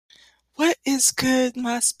What is good,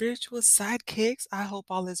 my spiritual sidekicks? I hope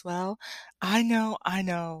all is well. I know.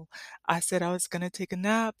 I said I was gonna take a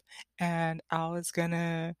nap and I was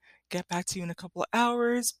gonna get back to you in a couple of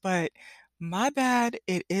hours, but my bad.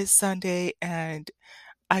 It is Sunday and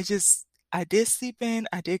I did sleep in,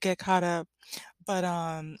 I did get caught up, but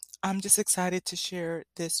I'm just excited to share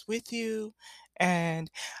this with you. And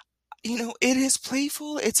it is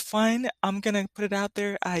playful, it's fun. I'm gonna put it out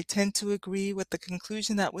there. I tend to agree with the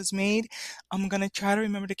conclusion that was made. I'm gonna try to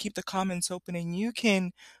remember to keep the comments open, and you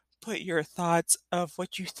can put your thoughts of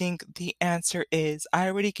what you think the answer is. I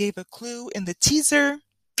already gave a clue in the teaser.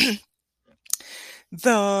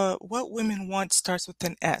 The What Women Want starts with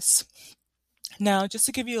an S. Now, just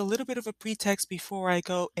to give you a little bit of a pretext before I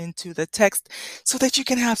go into the text so that you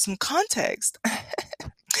can have some context.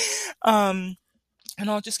 um and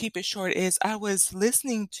I'll just keep it short, is I was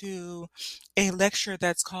listening to a lecture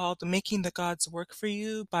that's called Making the Gods Work for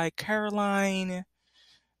You by Caroline,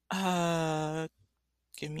 uh,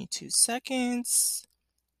 give me 2 seconds,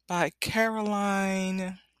 by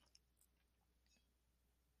Caroline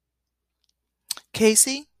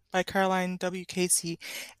Casey, by Caroline W. Casey.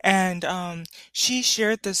 And she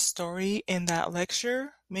shared this story in that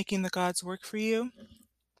lecture, Making the Gods Work for You.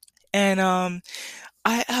 And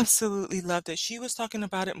I absolutely loved it. She was talking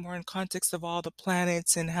about it more in context of all the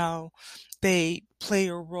planets and how they play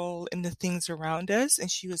a role in the things around us, and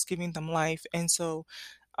she was giving them life. And so,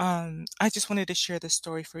 I just wanted to share this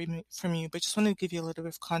story from you, but just wanted to give you a little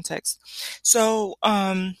bit of context. So,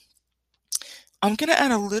 I'm gonna add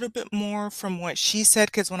a little bit more from what she said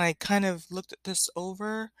because when I kind of looked at this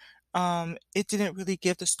over, it didn't really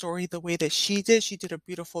give the story the way that she did. She did a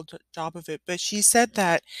beautiful job of it, but she said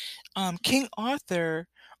that King Arthur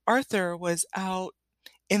was out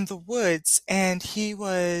in the woods and he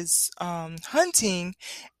was hunting,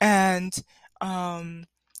 and um,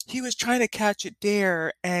 he was trying to catch a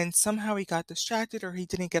deer, and somehow he got distracted or he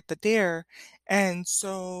didn't get the deer, and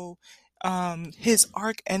so his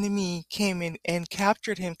arch enemy came in and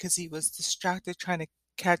captured him because he was distracted trying to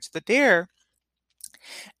catch the deer.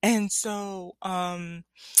 And so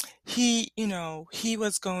he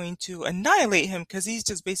was going to annihilate him because he's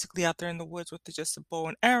just basically out there in the woods with just a bow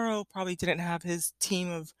and arrow, probably didn't have his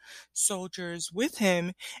team of soldiers with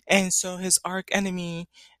him. And so his arch enemy,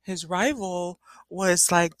 his rival,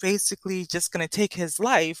 was like basically just going to take his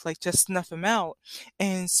life, like just snuff him out.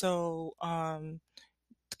 And so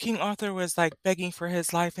King Arthur was like begging for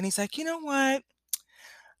his life, and he's like, you know what?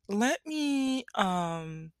 Let me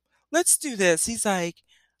let's do this. He's like,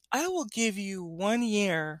 I will give you 1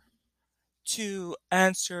 year to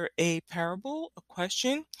answer a parable, a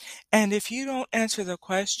question. And if you don't answer the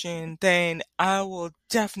question, then I will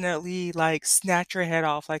definitely like snatch your head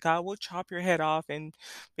off. Like I will chop your head off and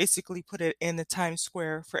basically put it in the Times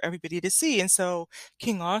Square for everybody to see. And so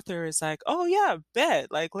King Arthur is like, oh yeah,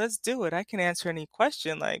 bet. Like, let's do it. I can answer any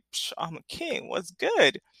question. Like, psh, I'm a king. What's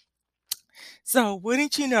good? So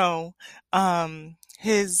wouldn't you know,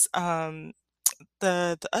 his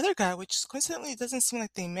the other guy, which coincidentally doesn't seem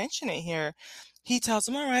like they mention it here, he tells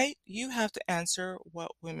him, "All right, you have to answer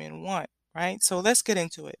what women want." Right? So let's get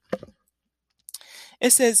into it.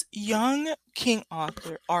 It says, young King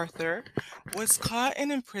Arthur was caught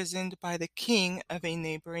and imprisoned by the king of a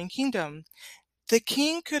neighboring kingdom. The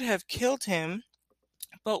king could have killed him,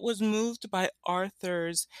 but was moved by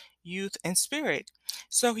Arthur's youth and spirit.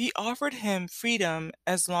 So he offered him freedom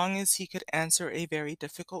as long as he could answer a very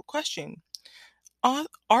difficult question.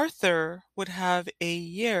 Arthur would have a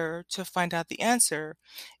year to find out the answer.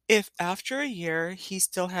 If after a year he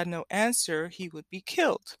still had no answer, he would be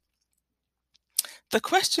killed. The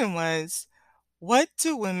question was, what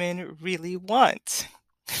do women really want?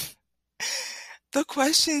 The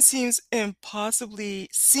question seemed impossibly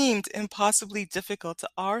difficult to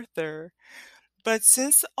Arthur, but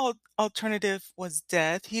since the alternative was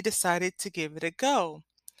death, he decided to give it a go.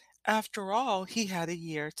 After all, he had a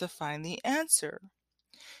year to find the answer.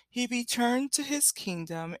 He returned to his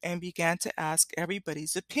kingdom and began to ask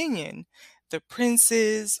everybody's opinion: the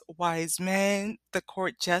princes, wise men, the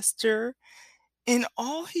court jester. In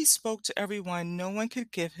all he spoke to everyone, no one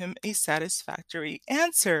could give him a satisfactory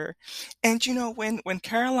answer. And when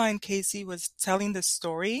Caroline Casey was telling the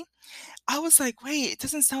story, I was like, wait, it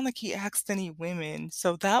doesn't sound like he asked any women.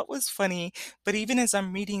 So that was funny. But even as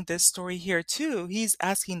I'm reading this story here too, he's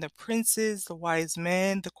asking the princes, the wise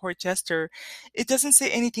men, the court jester. It doesn't say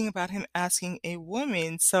anything about him asking a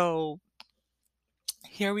woman. So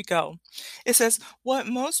here we go. It says, what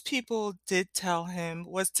most people did tell him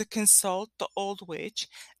was to consult the old witch,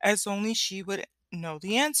 as only she would know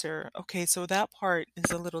the answer. Okay, so that part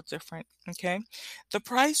is a little different. Okay, the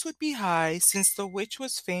price would be high since the witch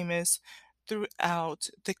was famous throughout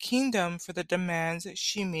the kingdom for the demands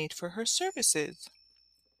she made for her services.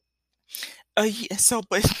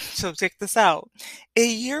 But so check this out. A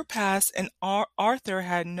year passed, and Arthur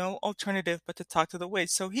had no alternative but to talk to the witch.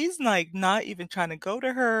 So he's like not even trying to go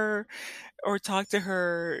to her or talk to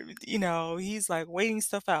her. He's like waiting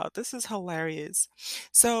stuff out. This is hilarious.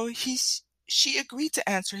 So she agreed to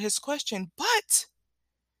answer his question, but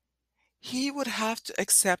he would have to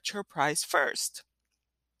accept her price first.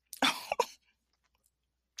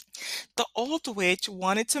 The old witch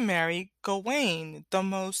wanted to marry Gawain, the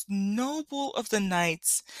most noble of the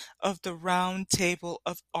knights of the Round Table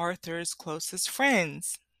of Arthur's closest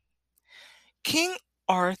friends. King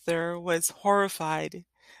Arthur was horrified.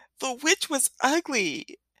 The witch was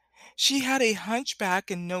ugly. She had a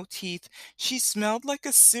hunchback and no teeth. She smelled like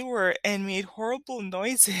a sewer and made horrible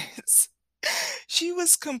noises. She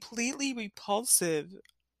was completely repulsive.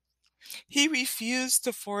 He refused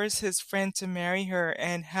to force his friend to marry her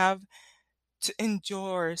and have to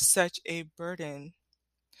endure such a burden.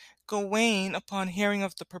 Gawain, upon hearing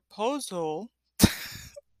of the proposal,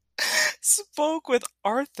 spoke with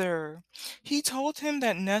Arthur. He told him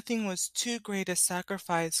that nothing was too great a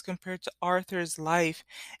sacrifice compared to Arthur's life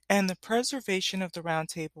and the preservation of the Round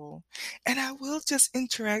Table. And I will just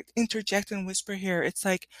interject and whisper here. It's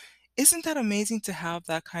like, isn't that amazing to have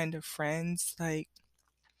that kind of friends? Like,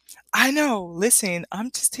 I know, listen,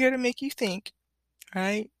 I'm just here to make you think,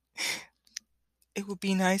 right? It would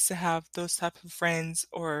be nice to have those type of friends,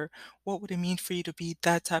 or what would it mean for you to be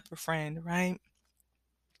that type of friend, right?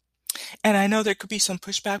 And I know there could be some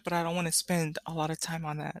pushback, but I don't want to spend a lot of time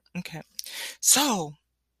on that. Okay. So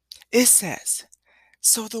it says,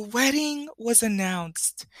 so the wedding was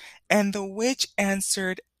announced, and the witch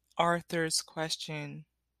answered Arthur's question.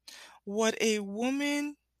 What a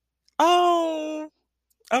woman, oh,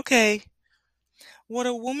 okay. What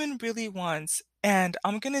a woman really wants. And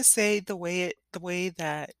I'm gonna say the way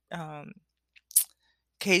that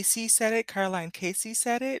Casey said it, Caroline Casey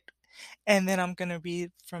said it, and then I'm gonna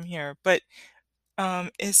read from here. But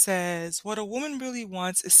it says, what a woman really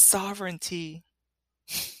wants is sovereignty.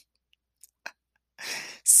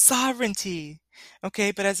 Sovereignty.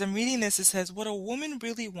 Okay, but as I'm reading this, it says, what a woman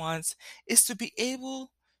really wants is to be able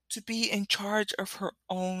to be in charge of her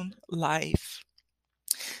own life.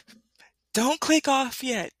 Don't click off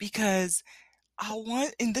yet, because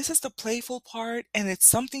and this is the playful part, and it's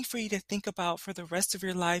something for you to think about for the rest of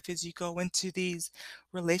your life as you go into these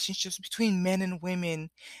relationships between men and women.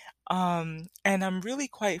 And I'm really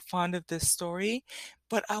quite fond of this story,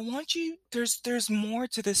 but I want you, there's more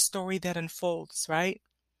to this story that unfolds, right?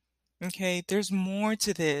 Okay, there's more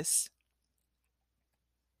to this.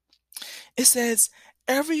 It says,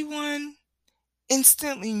 everyone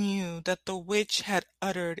instantly knew that the witch had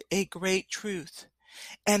uttered a great truth,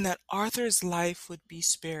 and that Arthur's life would be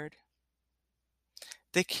spared.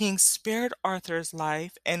 The king spared Arthur's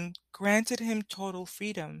life and granted him total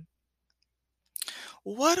freedom.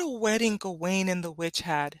 What a wedding Gawain and the witch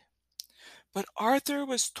had! But Arthur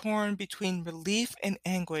was torn between relief and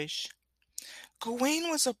anguish. Gawain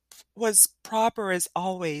was proper as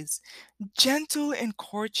always, gentle and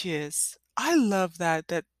courteous. I love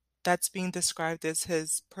that's being described as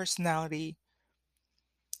his personality.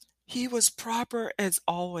 He was proper as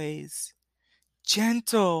always,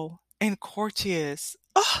 gentle and courteous.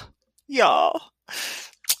 Oh, y'all.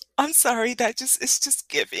 I'm sorry, it's just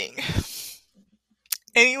giving.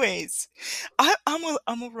 Anyways,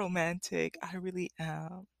 I'm a romantic. I really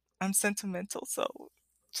am. I'm sentimental, so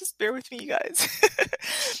just bear with me, you guys.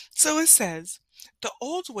 So it says, the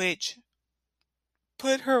old witch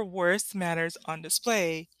put her worst manners on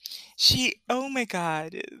display. Oh my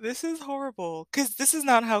God, this is horrible. Because this is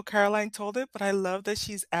not how Caroline told it, but I love that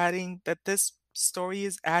that this story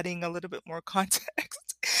is adding a little bit more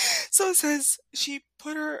context. So it says she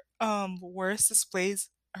put her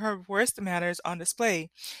worst manners on display.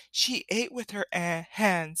 She ate with her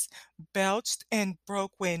hands, belched and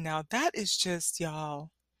broke wind. Now that is just, y'all.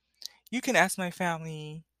 You can ask my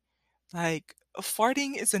family. Like,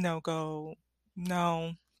 farting is a no-go.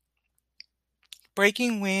 No.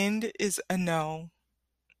 Breaking wind is a no.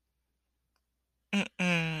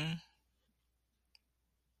 Mm-mm.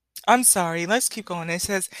 I'm sorry. Let's keep going. It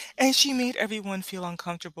says, and she made everyone feel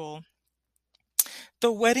uncomfortable.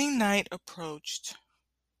 The wedding night approached.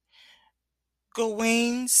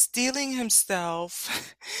 Gawain, steeling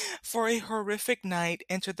himself for a horrific night,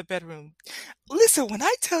 entered the bedroom. Listen, when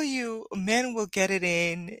I tell you men will get it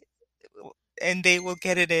in, and they will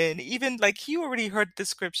get it in. Even like he already heard the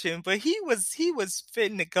description, but he was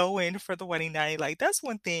fitting to go in for the wedding night. Like that's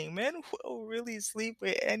one thing, men will really sleep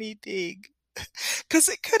with anything. Cause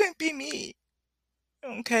it couldn't be me.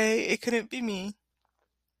 Okay, it couldn't be me.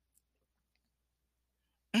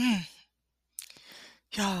 Mm,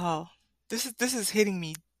 y'all, this is hitting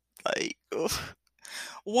me like ugh.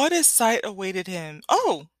 What a sight awaited him.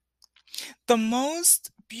 Oh, the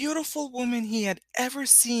most beautiful woman he had ever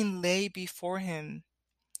seen lay before him.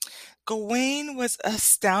 Gawain was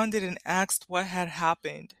astounded and asked what had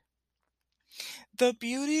happened. The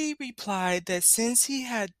beauty replied that since he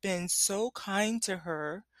had been so kind to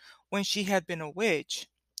her when she had been a witch,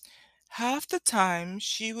 half the time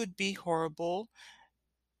she would be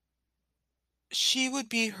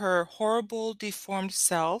her horrible deformed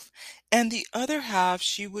self, and the other half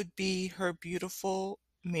she would be her beautiful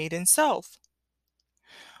maiden self.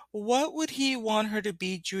 What would he want her to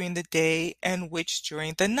be during the day and which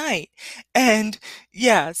during the night? And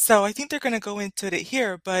yeah, so I think they're going to go into it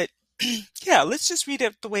here, but yeah, let's just read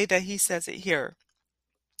it the way that he says it here.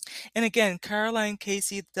 And again, Caroline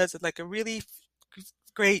Casey does it like a really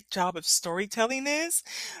great job of storytelling this,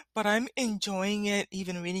 but I'm enjoying it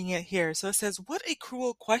even reading it here. So it says, "What a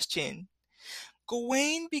cruel question."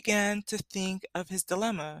 Gawain began to think of his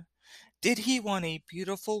dilemma. Did he want a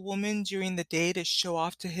beautiful woman during the day to show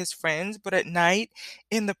off to his friends, but at night,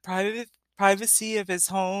 in the privacy of his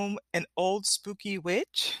home, an old spooky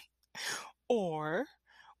witch? Or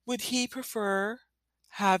would he prefer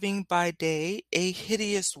having by day a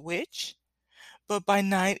hideous witch, but by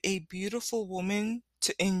night a beautiful woman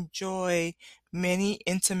to enjoy many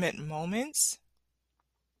intimate moments?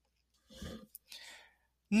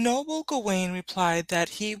 Noble Gawain replied that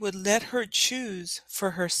he would let her choose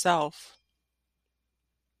for herself.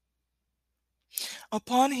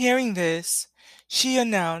 Upon hearing this, she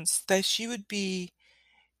announced that she would be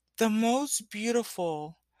the most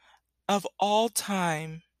beautiful of all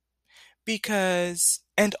time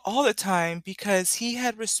and all the time because he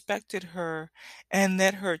had respected her and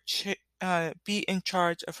let her be in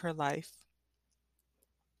charge of her life.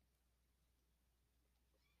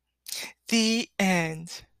 The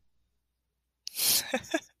end.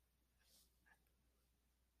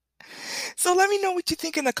 So let me know what you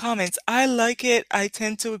think in the comments. I like it. I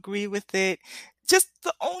tend to agree with it. Just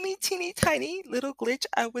the only teeny tiny little glitch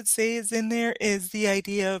I would say is in there is the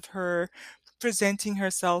idea of her presenting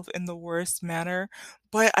herself in the worst manner.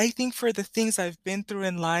 But I think for the things I've been through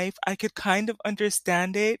in life, I could kind of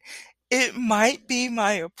understand it. It might be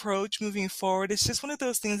my approach moving forward. It's just one of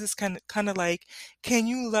those things that's kind of like, can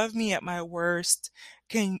you love me at my worst?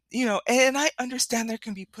 And I understand there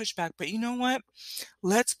can be pushback, but you know what?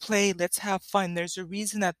 Let's play, let's have fun. There's a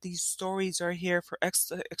reason that these stories are here for us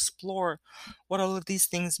to explore what all of these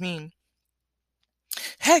things mean.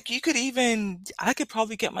 Heck, I could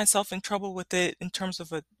probably get myself in trouble with it in terms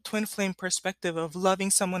of a twin flame perspective of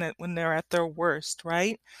loving someone when they're at their worst,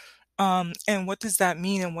 right? And what does that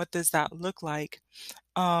mean and what does that look like?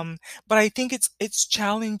 But I think it's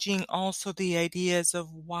challenging also the ideas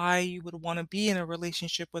of why you would want to be in a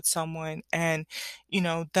relationship with someone. And,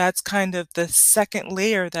 that's kind of the second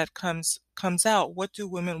layer that comes out. What do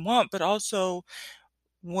women want? But also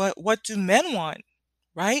what do men want?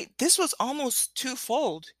 Right? This was almost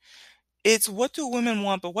twofold. It's what do women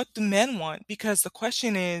want, but what do men want? Because the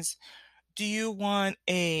question is, do you want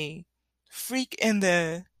freak in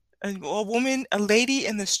the a woman, a lady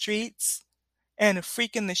in the streets and a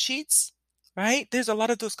freak in the sheets, right? There's a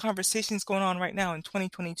lot of those conversations going on right now in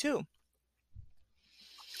 2022.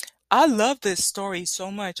 I love this story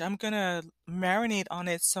so much. I'm gonna marinate on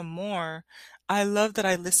it some more. I love that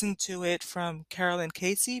I listened to it from Carolyn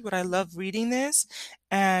Casey, but I love reading this.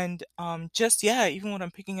 And just, yeah, even what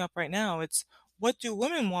I'm picking up right now, it's what do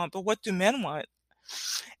women want, but what do men want?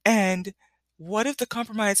 And what if the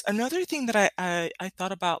compromise? Another thing that I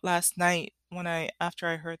thought about last night after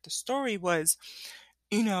I heard the story was,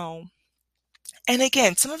 you know, and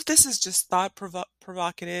again, some of this is just thought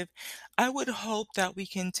provocative. I would hope that we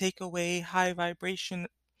can take a high vibrational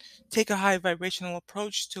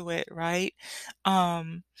approach to it, right?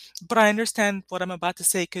 Um, but I understand what I'm about to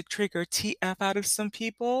say could trigger TF out of some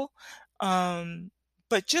people. Um,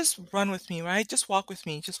 but just run with me, right? Just walk with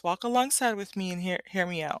me. Just walk alongside with me and hear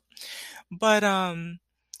me out. But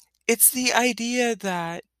it's the idea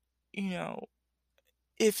that, you know,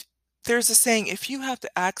 if there's a saying, if you have to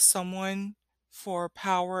ask someone for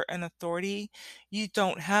power and authority, you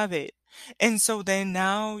don't have it. And so then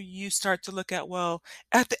now you start to look at, well,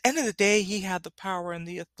 at the end of the day, he had the power and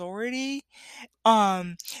the authority.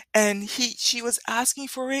 Um, and she was asking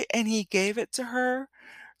for it and he gave it to her.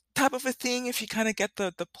 type of a thing, if you kind of get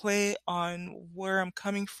the play on where I'm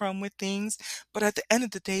coming from with things. But at the end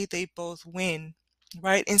of the day, they both win,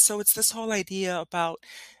 right? And so it's this whole idea about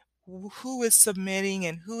who is submitting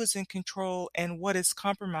and who is in control and what is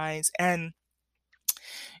compromise. And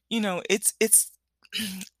it's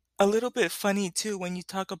a little bit funny too when you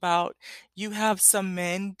talk about you have some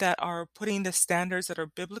men that are putting the standards that are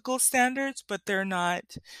biblical standards, but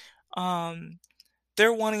um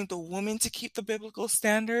they're wanting the woman to keep the biblical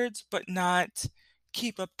standards, but not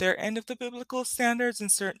keep up their end of the biblical standards in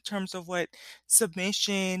certain terms of what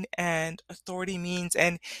submission and authority means.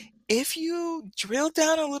 And if you drill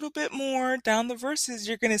down a little bit more down the verses,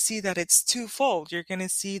 you're going to see that it's twofold. You're going to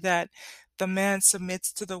see that the man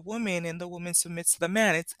submits to the woman and the woman submits to the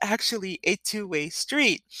man. It's actually a two-way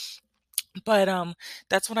street. But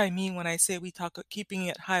that's what I mean when I say we talk keeping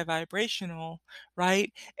it high vibrational,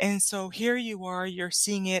 right? And so here you are, you're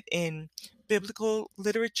seeing it in biblical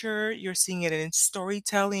literature, you're seeing it in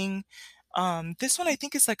storytelling. This one I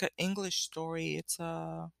think is like an English story. It's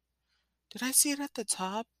did I see it at the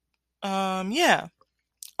top? Yeah,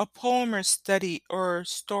 a poem or study or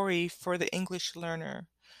story for the English learner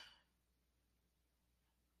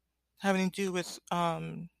having to do with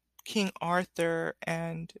King Arthur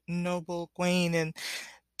and Noble Gawain and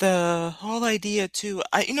the whole idea too.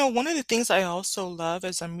 One of the things I also love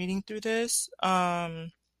as I'm reading through this,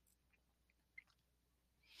 mm,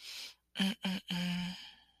 mm, mm.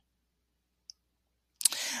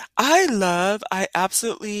 I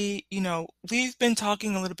absolutely, we've been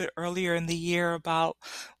talking a little bit earlier in the year about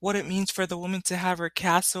what it means for the woman to have her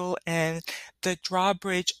castle, and the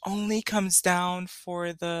drawbridge only comes down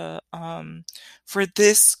for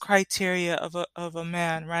this criteria of a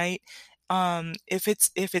man, right? If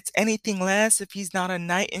it's anything less, if he's not a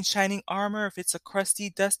knight in shining armor, if it's a crusty,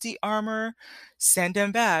 dusty armor, send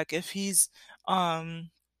him back. If he's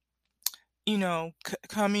um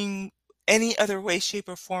coming any other way, shape,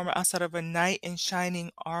 or form outside of a knight in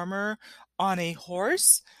shining armor on a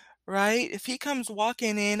horse, right? If he comes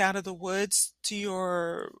walking in out of the woods to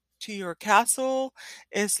your castle,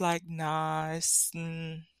 it's like, nah,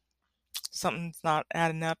 something's not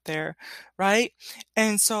adding up there, right?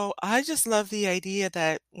 And so I just love the idea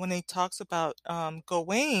that when it talks about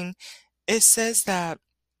Gawain, it says that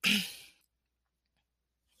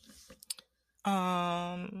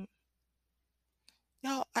um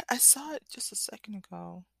I saw it just a second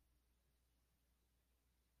ago.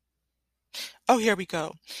 Oh, here we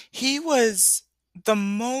go. He was the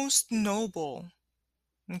most noble,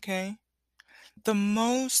 okay? The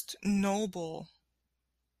most noble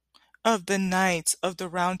of the knights of the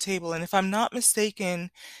Round Table. And if I'm not mistaken,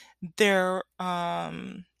 there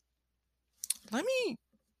let me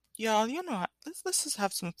y'all, let's just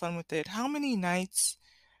have some fun with it. How many knights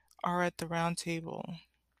are at the Round Table?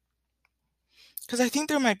 Because I think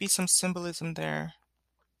there might be some symbolism there.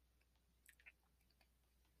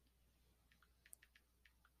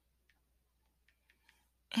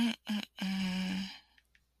 Mm-mm-mm.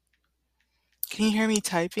 Can you hear me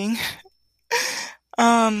typing?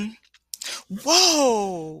 Um,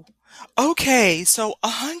 Whoa! Okay, so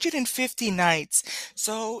 150 nights.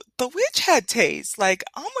 So the witch had taste. Like,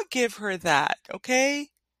 I'm gonna give her that, okay?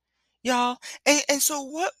 Y'all. And so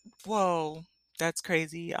what? Whoa, that's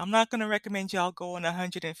crazy. I'm not gonna recommend y'all go on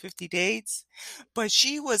 150 dates, but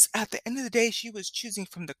at the end of the day, she was choosing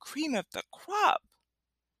from the cream of the crop,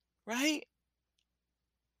 right?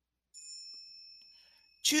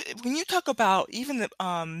 When you talk about even the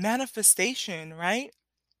manifestation, right?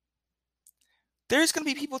 There's gonna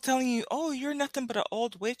be people telling you, "Oh, you're nothing but an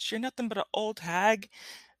old witch. You're nothing but an old hag,"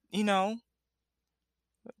 you know,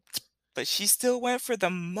 but she still went for the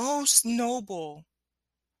most noble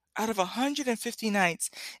out of 150 knights.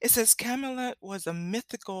 It says Camelot was a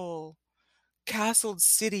mythical castled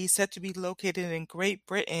city said to be located in Great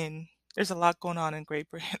Britain. There's a lot going on in Great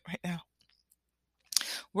Britain right now,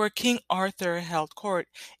 where King Arthur held court.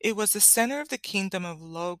 It was the center of the kingdom of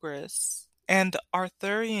Logres, and the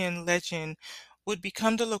Arthurian legend would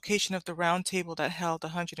become the location of the round table that held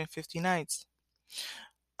 150 knights.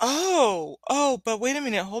 Oh, but wait a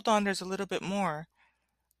minute, hold on, there's a little bit more.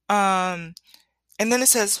 Um, and then it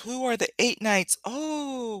says, who are the eight knights?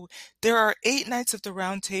 Oh, there are eight knights of the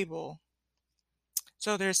round table.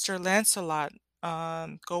 So there's Sir Lancelot,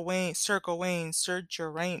 Gawain, Sir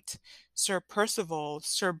Geraint, Sir Percival,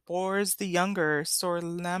 Sir Bors the Younger, Sir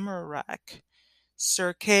Lamorak,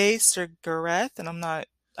 Sir Kay, Sir Gareth, and I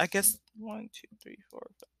guess one, two, three, four,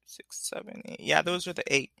 five, six, seven, eight. Yeah, those are the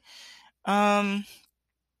eight. Um,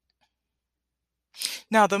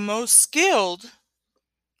 Now the most skilled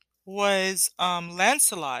was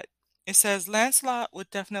Lancelot. It says Lancelot would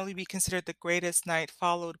definitely be considered the greatest knight,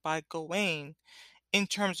 followed by Gawain in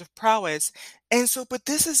terms of prowess. And so, but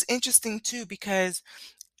this is interesting too, because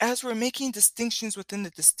as we're making distinctions within the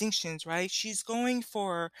distinctions, right? She's going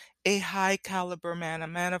for a high caliber man, a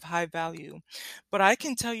man of high value. But I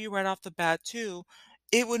can tell you right off the bat too,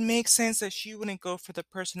 it would make sense that she wouldn't go for the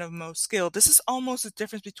person of most skill. This is almost the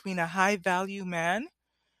difference between a high value man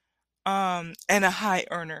and a high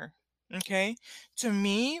earner. Okay. To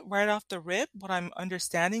me, right off the rip, what I'm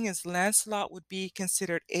understanding is Lancelot would be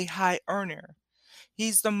considered a high earner.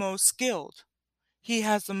 He's the most skilled. He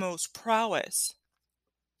has the most prowess.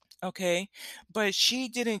 Okay. But she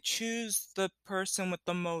didn't choose the person with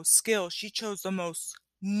the most skill. She chose the most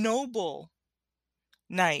noble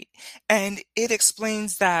knight. And it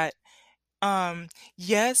explains that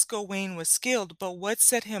yes, Gawain was skilled, but what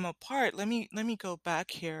set him apart, let me go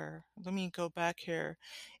back here. Let me go back here.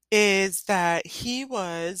 Is that he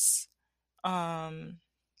was um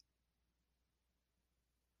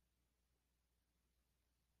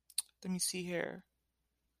let me see here.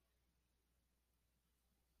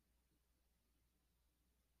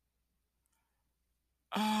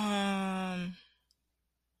 Um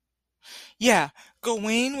yeah,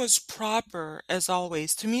 Gawain was proper as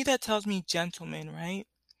always. To me that tells me gentleman, right?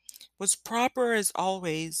 Was proper as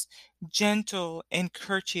always, gentle and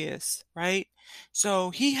courteous, right? So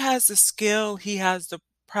he has the skill, he has the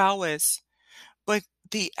prowess, but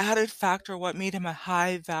the added factor, what made him a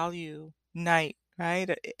high value knight, right?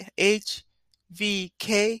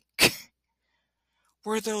 HVK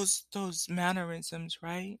were those mannerisms,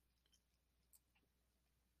 right?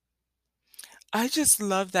 I just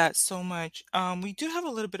love that so much. We do have a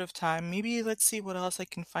little bit of time. Maybe let's see what else I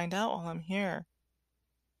can find out while I'm here.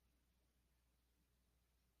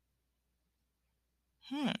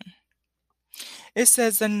 Hmm. It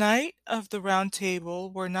says the Knight of the Round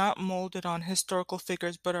Table were not molded on historical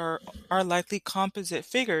figures, but are likely composite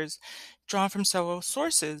figures drawn from several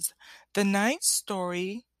sources. The knight's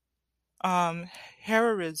story, um,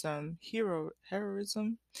 heroism,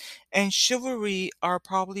 and chivalry are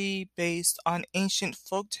probably based on ancient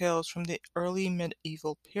folk tales from the early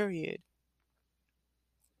medieval period.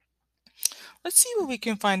 Let's see what we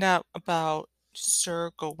can find out about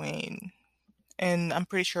Sir Gawain. And I'm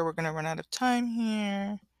pretty sure we're going to run out of time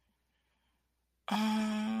here.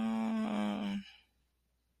 Um,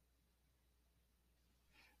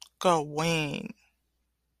 Gawain.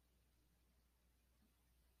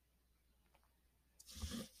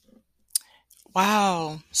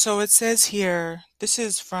 Wow. So it says here, this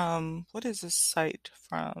is from, what is this site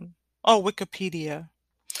from? Oh, Wikipedia.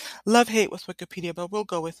 Love hate with Wikipedia, but we'll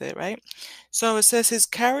go with it, right? So it says his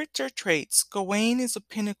character traits. Gawain is a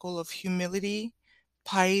pinnacle of humility,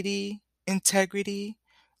 piety, integrity,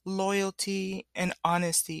 loyalty, and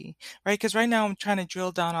honesty, right? Because right now I'm trying to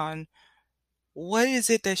drill down on what is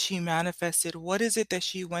it that she manifested? What is it that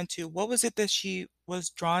she went to? What was it that she was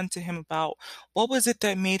drawn to him about? What was it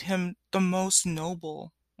that made him the most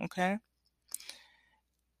noble? Okay.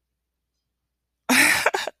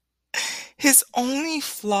 His only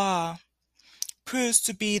flaw proves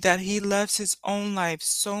to be that he loves his own life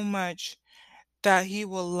so much that he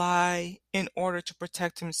will lie in order to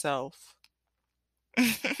protect himself.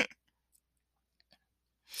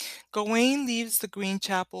 Gawain leaves the Green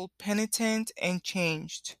Chapel penitent and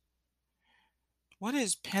changed. What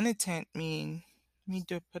does penitent mean? Let me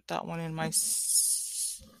put that one in my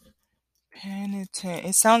penitent.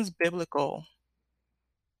 It sounds biblical.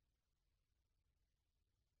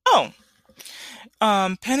 Oh,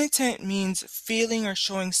 penitent means feeling or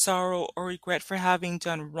showing sorrow or regret for having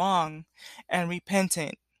done wrong, and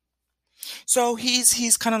repentant. So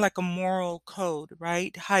he's kind of like a moral code,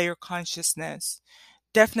 right? Higher consciousness.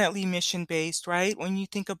 Definitely mission based, right? When you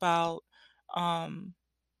think about um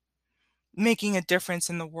making a difference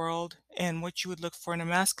in the world and what you would look for in a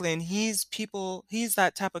masculine, he's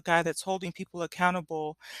that type of guy that's holding people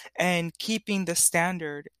accountable and keeping the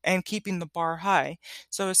standard and keeping the bar high.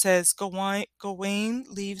 So it says Gawain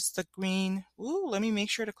leaves the green. Ooh, let me make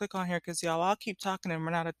sure to click on here because y'all, I'll keep talking and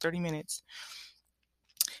run out of 30 minutes.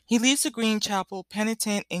 He leaves the Green Chapel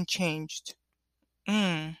penitent and changed.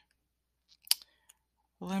 Mm,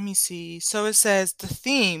 let me see. So it says the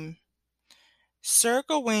theme, Sir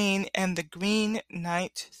Gawain and the Green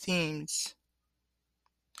Knight themes.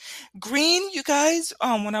 Green, you guys,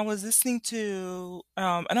 when I was listening to,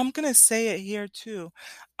 and I'm gonna say it here too,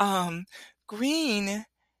 um, green,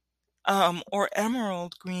 or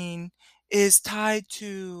emerald green is tied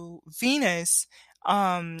to Venus,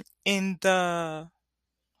 in the,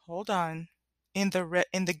 hold on, in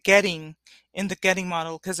the Getting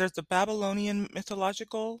model, because there's the Babylonian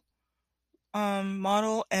mythological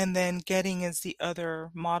model, and then getting is the other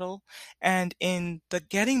model. And in the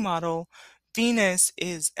getting model, Venus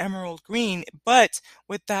is emerald green, but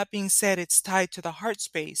with that being said, it's tied to the heart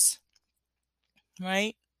space,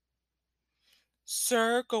 right?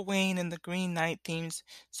 Sir Gawain and the Green Knight themes.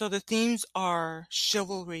 So the themes are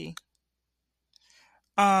chivalry,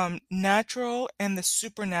 natural and the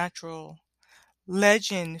supernatural,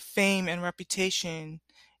 legend, fame, and reputation,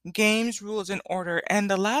 games, rules, and order.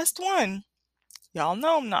 And the last one, y'all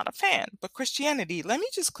know I'm not a fan, but Christianity. Let me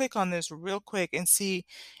just click on this real quick and see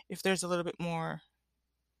if there's a little bit more.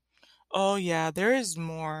 Oh, yeah, there is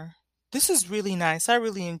more. This is really nice. I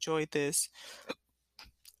really enjoyed this.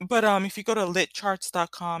 But if you go to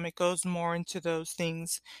litcharts.com, it goes more into those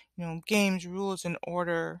things, games, rules, and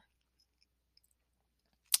order.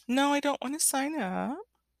 No, I don't want to sign up.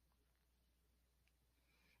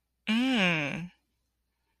 Mm.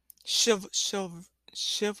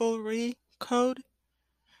 Chivalry code,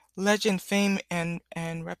 legend, fame,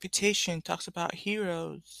 and reputation talks about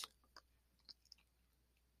heroes.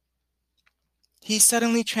 He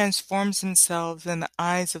suddenly transforms himself in the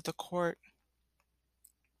eyes of the court.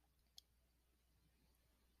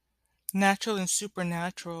 Natural and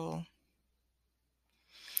supernatural.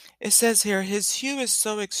 It says here, his hue is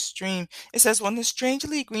so extreme. It says, when the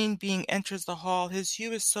strangely green being enters the hall, his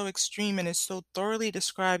hue is so extreme and is so thoroughly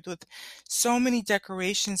described with so many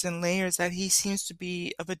decorations and layers that he seems to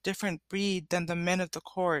be of a different breed than the men of the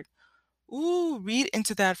court. Ooh, read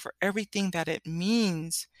into that for everything that it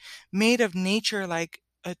means. Made of nature like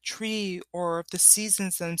a tree or of the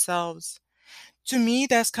seasons themselves. To me,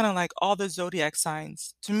 that's kind of like all the zodiac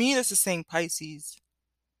signs. To me, this is saying Pisces.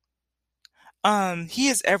 He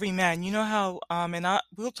is every man. You know how, and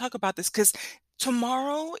we'll talk about this because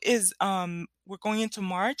tomorrow is, we're going into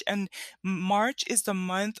March, and March is the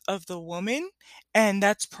month of the woman, and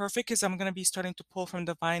that's perfect because I'm going to be starting to pull from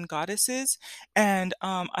divine goddesses. And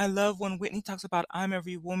I love when Whitney talks about I'm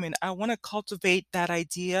every woman. I want to cultivate that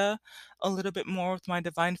idea a little bit more with my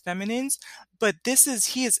divine feminines, but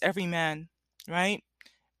he is every man, right?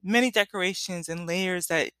 Many decorations and layers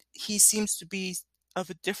that he seems to be of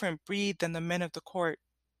a different breed than the men of the court,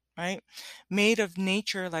 right? Made of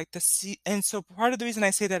nature like the sea. And so part of the reason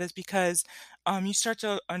I say that is because you start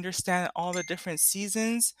to understand all the different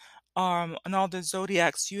seasons and all the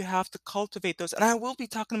zodiacs. You have to cultivate those. And I will be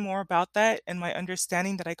talking more about that and my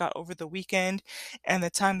understanding that I got over the weekend and the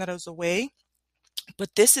time that I was away.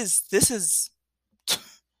 But this is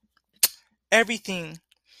everything.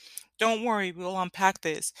 Don't worry, we'll unpack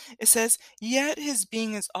this. It says, yet his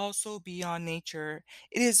being is also beyond nature.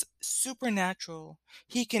 It is supernatural.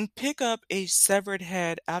 He can pick up a severed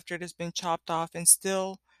head after it has been chopped off and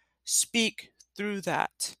still speak through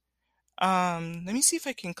that. Let me see if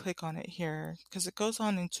I can click on it here because it goes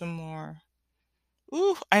on into more.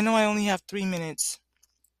 Ooh, I know I only have 3 minutes.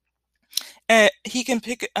 He can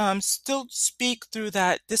still speak through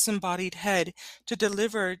that disembodied head to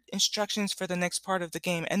deliver instructions for the next part of the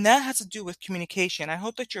game. And that has to do with communication. I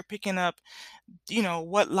hope that you're picking up,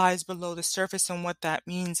 what lies below the surface and what that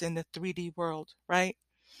means in the 3D world, right?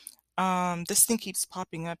 This thing keeps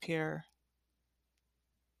popping up here.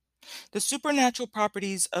 The supernatural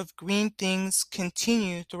properties of green things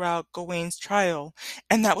continue throughout Gawain's trial,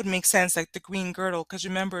 and that would make sense, like the green girdle, because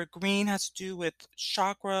remember, green has to do with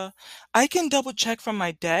chakra. I can double check from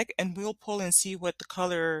my deck, and we'll pull and see what the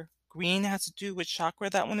color green has to do with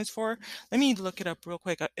chakra that one is for. Let me look it up real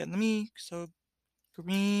quick. So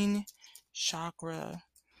green chakra.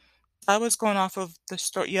 I was going off of the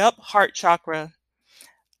story. Yep, heart chakra.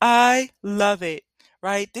 I love it,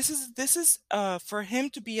 right? This is for him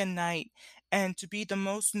to be a knight and to be the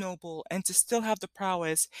most noble and to still have the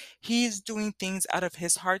prowess. He's doing things out of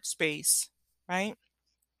his heart space, right?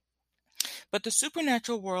 But the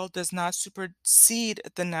supernatural world does not supersede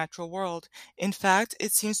the natural world. In fact,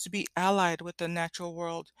 it seems to be allied with the natural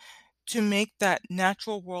world to make that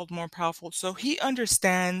natural world more powerful. So he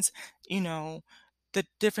understands, you know, the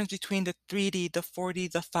difference between the 3D, the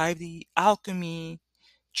 4D, the 5D, alchemy,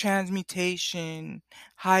 transmutation,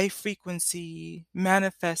 high frequency,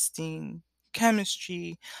 manifesting,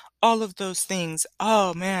 chemistry, all of those things.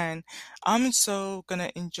 Oh man, I'm so gonna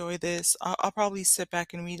enjoy this. I'll probably sit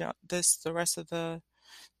back and read this the rest of the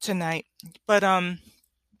tonight. But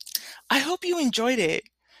I hope you enjoyed it,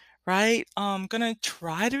 right? I'm gonna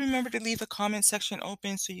try to remember to leave the comment section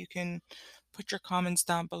open so you can put your comments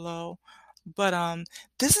down below. But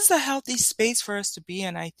this is a healthy space for us to be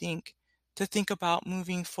in, I think, to think about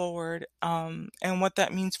moving forward, and what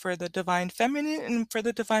that means for the divine feminine and for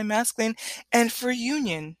the divine masculine and for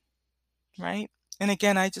union, right? And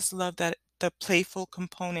again, I just love that the playful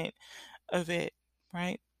component of it,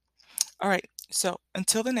 right? All right. So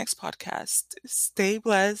until the next podcast, stay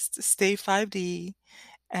blessed, stay 5D,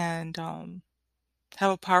 and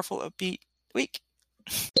have a powerful, upbeat week.